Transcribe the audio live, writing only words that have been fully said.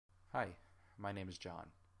Hi, my name is John.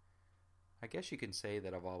 I guess you can say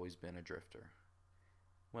that I've always been a drifter.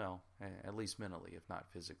 Well, at least mentally, if not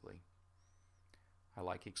physically. I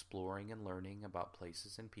like exploring and learning about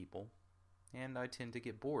places and people, and I tend to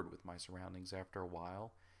get bored with my surroundings after a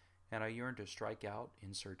while, and I yearn to strike out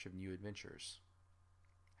in search of new adventures.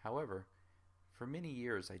 However, for many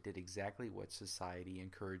years I did exactly what society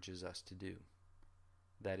encourages us to do.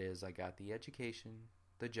 That is, I got the education,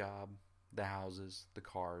 the job, the houses, the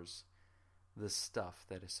cars, the stuff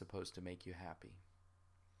that is supposed to make you happy.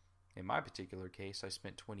 In my particular case, I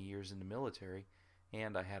spent 20 years in the military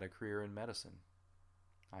and I had a career in medicine.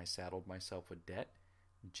 I saddled myself with debt,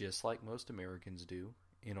 just like most Americans do,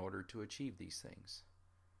 in order to achieve these things.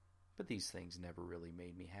 But these things never really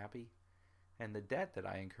made me happy, and the debt that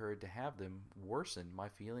I incurred to have them worsened my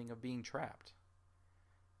feeling of being trapped.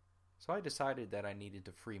 So I decided that I needed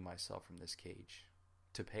to free myself from this cage,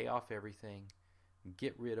 to pay off everything,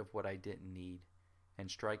 get rid of what I didn't need, and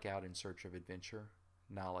strike out in search of adventure,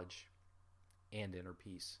 knowledge, and inner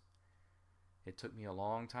peace. It took me a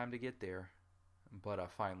long time to get there, but I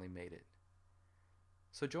finally made it.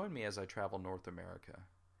 So join me as I travel North America.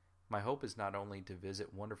 My hope is not only to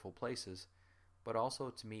visit wonderful places, but also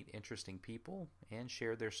to meet interesting people and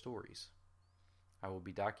share their stories. I will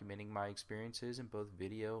be documenting my experiences in both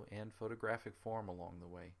video and photographic form along the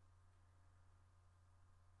way.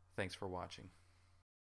 Thanks for watching.